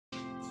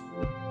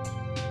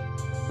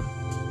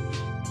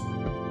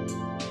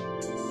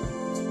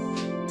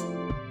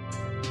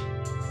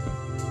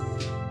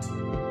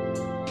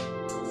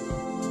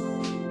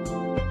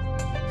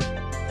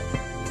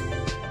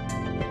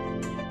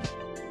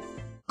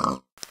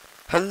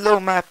Hello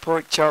my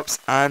pork chops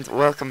and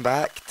welcome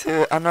back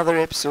to another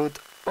episode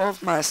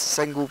of my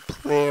single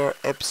player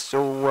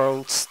episode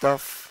world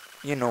stuff.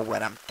 You know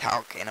what I'm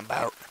talking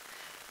about.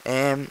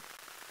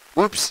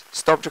 Whoops,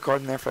 stopped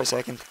recording there for a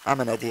second.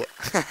 I'm an idiot.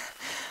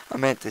 I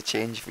meant to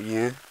change for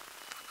you,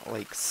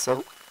 like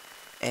so.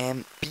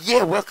 But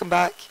yeah, welcome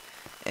back.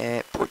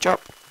 Pork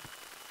chop,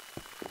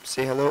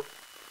 say hello.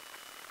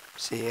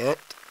 Say it.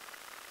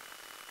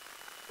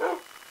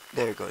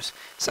 There it goes.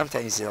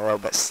 Sometimes it's a little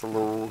bit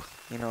slow,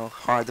 you know,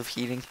 hard of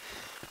hearing.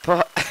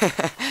 But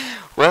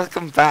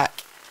welcome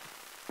back.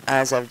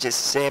 As I've just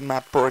said,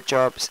 my pork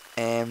chops.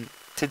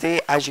 Today,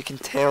 as you can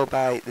tell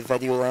by the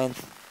video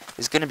length,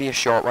 is going to be a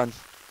short one.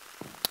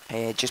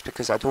 Just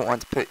because I don't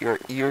want to put your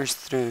ears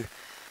through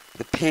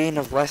the pain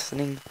of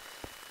listening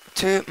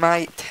to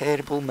my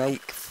terrible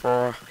mic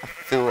for a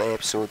full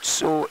episode.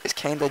 So it's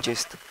kind of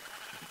just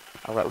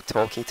a little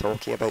talky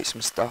about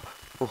some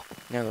stuff. Oh,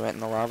 nearly went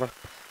in the lava.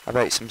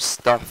 About some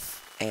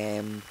stuff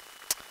that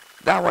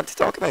I want to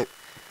talk about.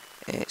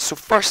 So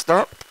first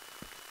up,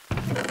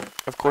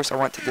 of course, I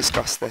want to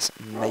discuss this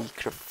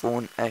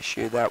microphone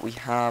issue that we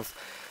have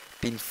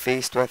been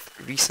faced with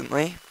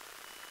recently.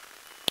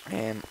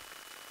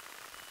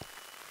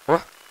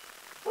 What?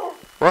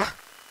 What?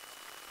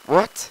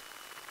 What?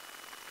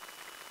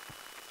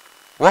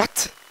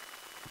 What?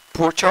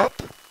 Pork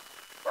chop?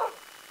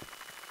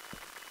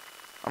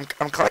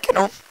 I'm clicking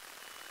on.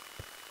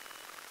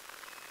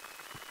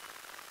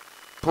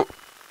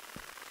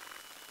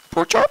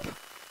 Pork chop?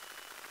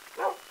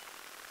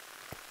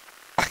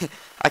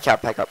 I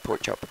can't pick up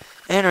pork chop.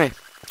 Anyway,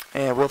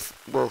 we'll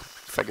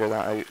figure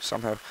that out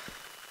somehow.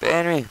 But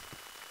anyway,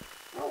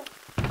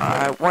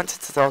 I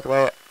wanted to talk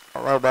about it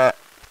a little bit.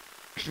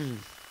 You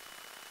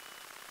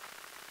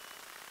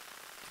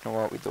know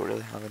what? We don't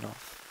really have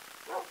enough.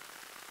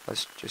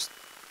 Let's just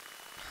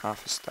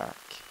half a stack.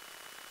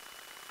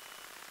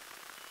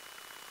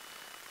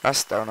 That's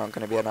still not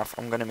going to be enough.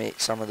 I'm going to make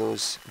some of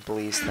those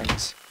blaze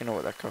things. You know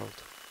what they're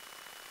called.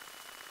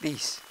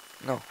 These.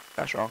 No,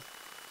 that's wrong.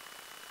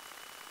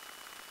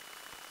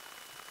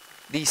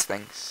 These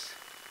things.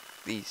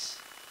 These.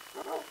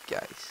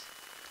 Guys.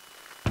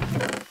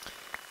 But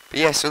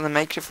yeah, so the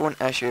microphone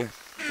issue.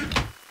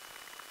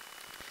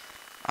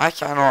 I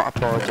cannot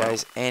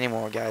apologise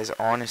anymore, guys.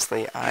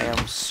 Honestly, I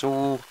am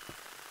so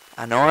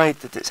annoyed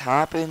that it's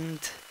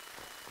happened.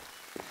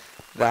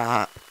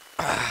 That,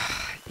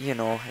 you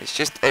know, it's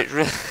just, it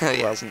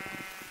really isn't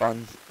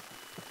fun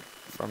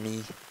for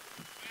me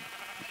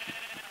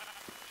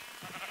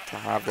to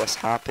have this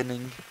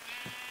happening.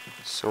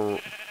 So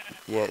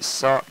yeah, it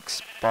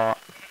sucks, but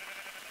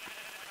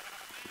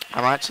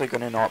I'm actually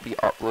gonna not be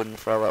uploading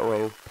for a little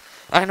while.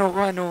 I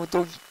know,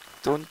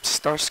 don't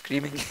start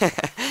screaming.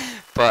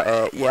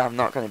 But yeah, I'm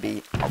not gonna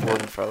be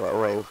uploading for a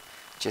little while.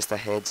 Just a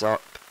heads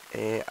up.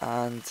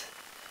 And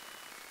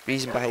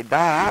reason behind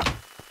that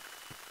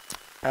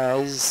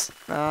is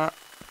that,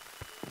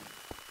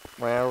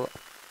 well,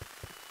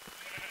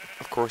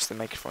 of course the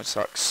microphone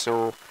sucks,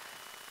 so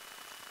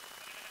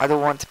I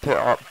don't want to put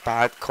up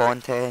bad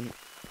content.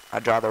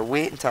 I'd rather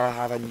wait until I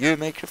have a new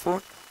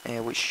microphone,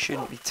 which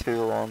shouldn't be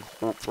too long,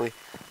 hopefully.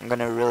 I'm going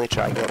to really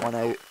try to get one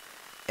out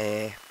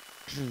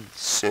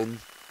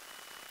soon.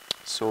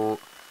 So,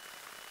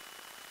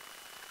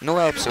 no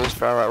episodes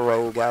for a little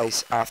while,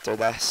 guys, after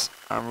this.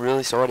 I'm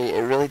really sorry.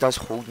 It really does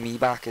hold me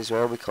back as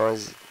well,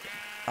 because,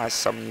 as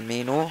some of you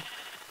may know,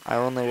 I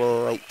only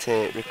really like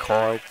to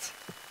record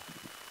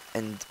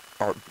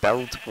or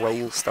build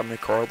whilst I'm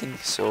recording,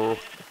 so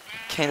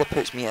kind of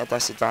puts me at a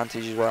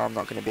disadvantage as well. I'm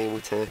not going to be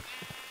able to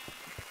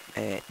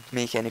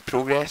make any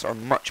progress or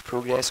much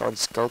progress on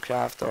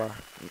Skullcraft, or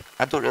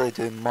I don't really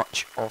do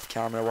much off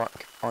camera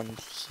work on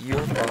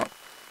here, but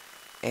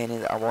any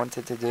that I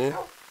wanted to do,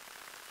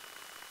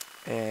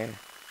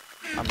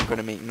 I'm going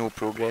to make no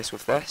progress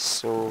with this.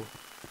 So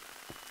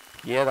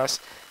yeah,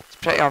 it's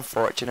pretty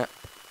unfortunate,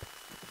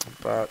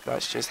 but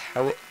that's just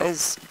how it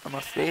is, I'm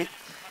afraid.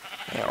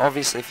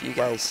 Obviously, if you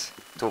guys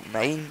don't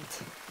mind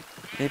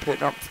me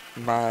putting up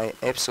my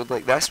episode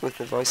like this with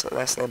the voice like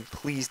this, then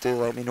please do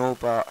let me know.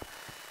 But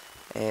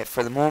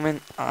for the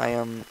moment, I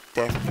am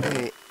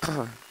definitely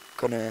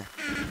gonna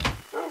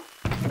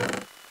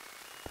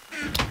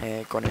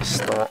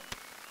stop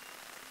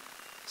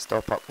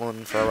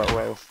uploading for a little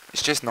while.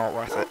 It's just not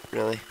worth it,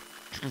 really,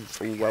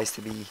 for you guys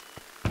to be.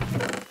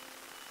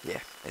 Yeah,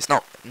 it's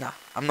not. Nah,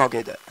 I'm not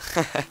good at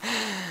it.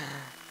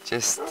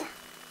 Just,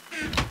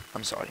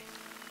 I'm sorry.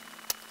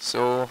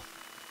 So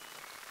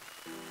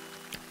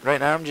right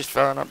now I'm just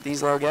filling up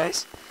these little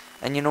guys,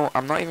 and you know,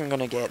 I'm not even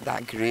gonna get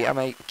that great a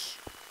mic.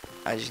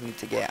 I just need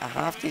to get a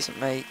half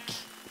decent mic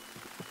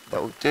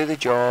that will do the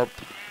job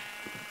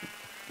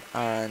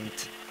and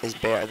is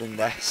better than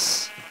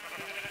this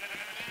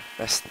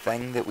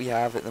thing that we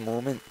have at the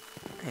moment.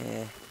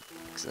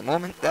 Because at the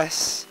moment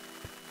this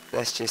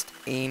just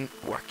ain't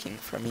working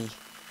for me.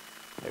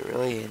 It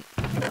really ain't.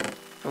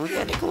 Have we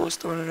got any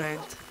glowstone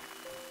around?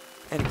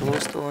 Any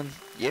glowstone?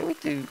 Yeah, we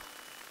do.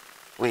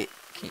 Wait,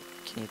 can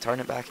you turn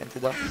it back into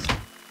dust?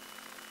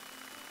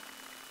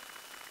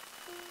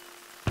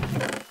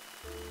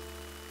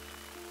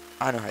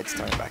 I know how to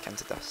turn it back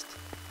into dust.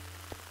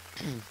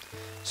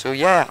 So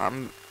yeah,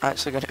 I'm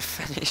actually going to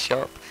finish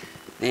up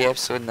the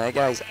episode now,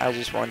 guys. I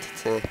just wanted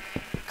to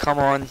come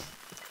on.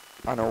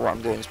 I know what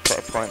I'm doing is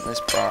pretty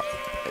pointless, but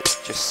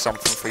it's just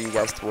something for you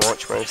guys to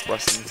watch whilst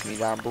listening to me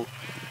ramble.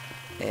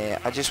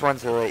 I just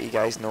wanted to let you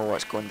guys know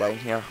what's going down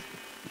here.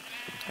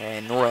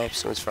 No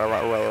episodes for a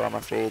little while, I'm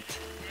afraid.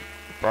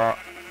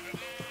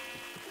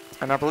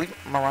 And I believe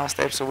my last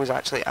episode was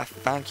actually a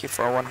thank you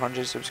for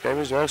 100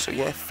 subscribers as well. So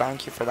yeah,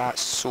 thank you for that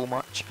so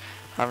much.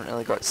 I haven't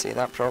really got to say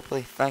that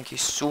properly. Thank you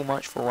so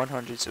much for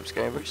 100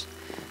 subscribers.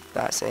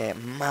 That's a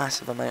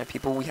massive amount of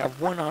people. We have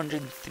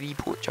 103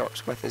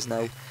 Porkchops with us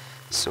now.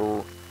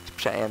 So it's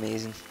pretty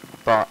amazing.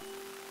 But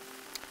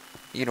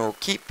you know,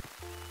 keep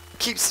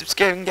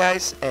subscribing,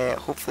 guys.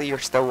 Hopefully you're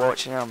still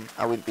watching.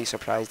 I wouldn't be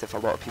surprised if a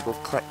lot of people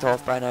have clicked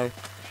off by now.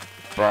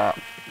 But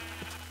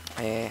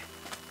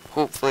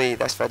hopefully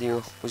this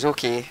video was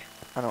okay.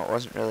 I know it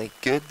wasn't really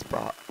good,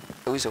 but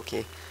it was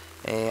okay.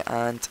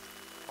 And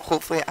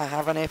hopefully I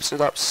have an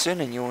episode up soon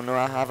and you'll know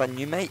I have a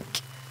new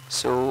mic.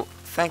 So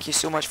thank you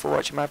so much for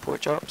watching my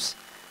Porkchops.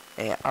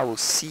 I will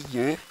see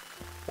you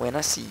when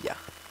I see ya.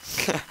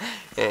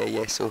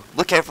 Yeah, so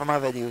look out for my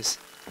videos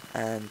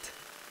and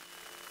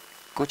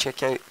go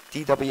check out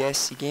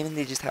DWSC Gaming.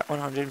 They just hit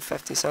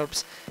 150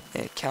 subs.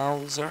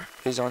 Calzer,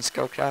 who's on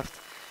Skillcraft,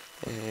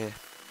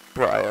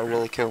 brought out a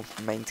really cool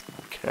mind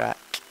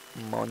crack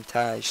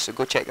montage, so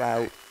go check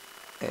that out.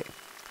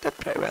 Did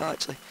pretty well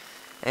actually.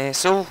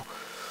 So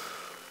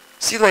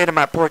see you later,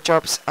 my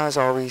Porkchops. As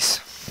always,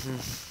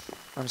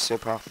 I'm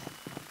Supaa,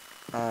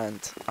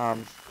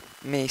 and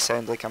may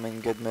sound like I'm in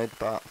a good mood,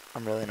 but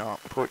I'm really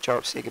not.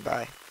 Porkchops, say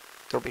goodbye.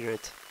 Don't be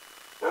rude.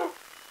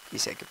 You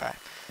say goodbye.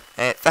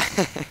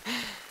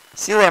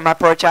 See you later, my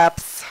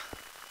Porkchops.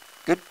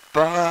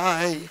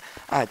 Goodbye.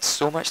 I had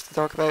so much to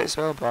talk about as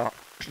well, but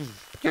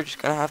you're just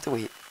gonna have to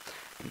wait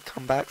and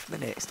come back for the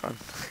next one.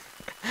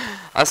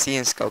 I'll see you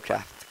in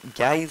Skullcraft,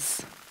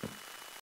 guys.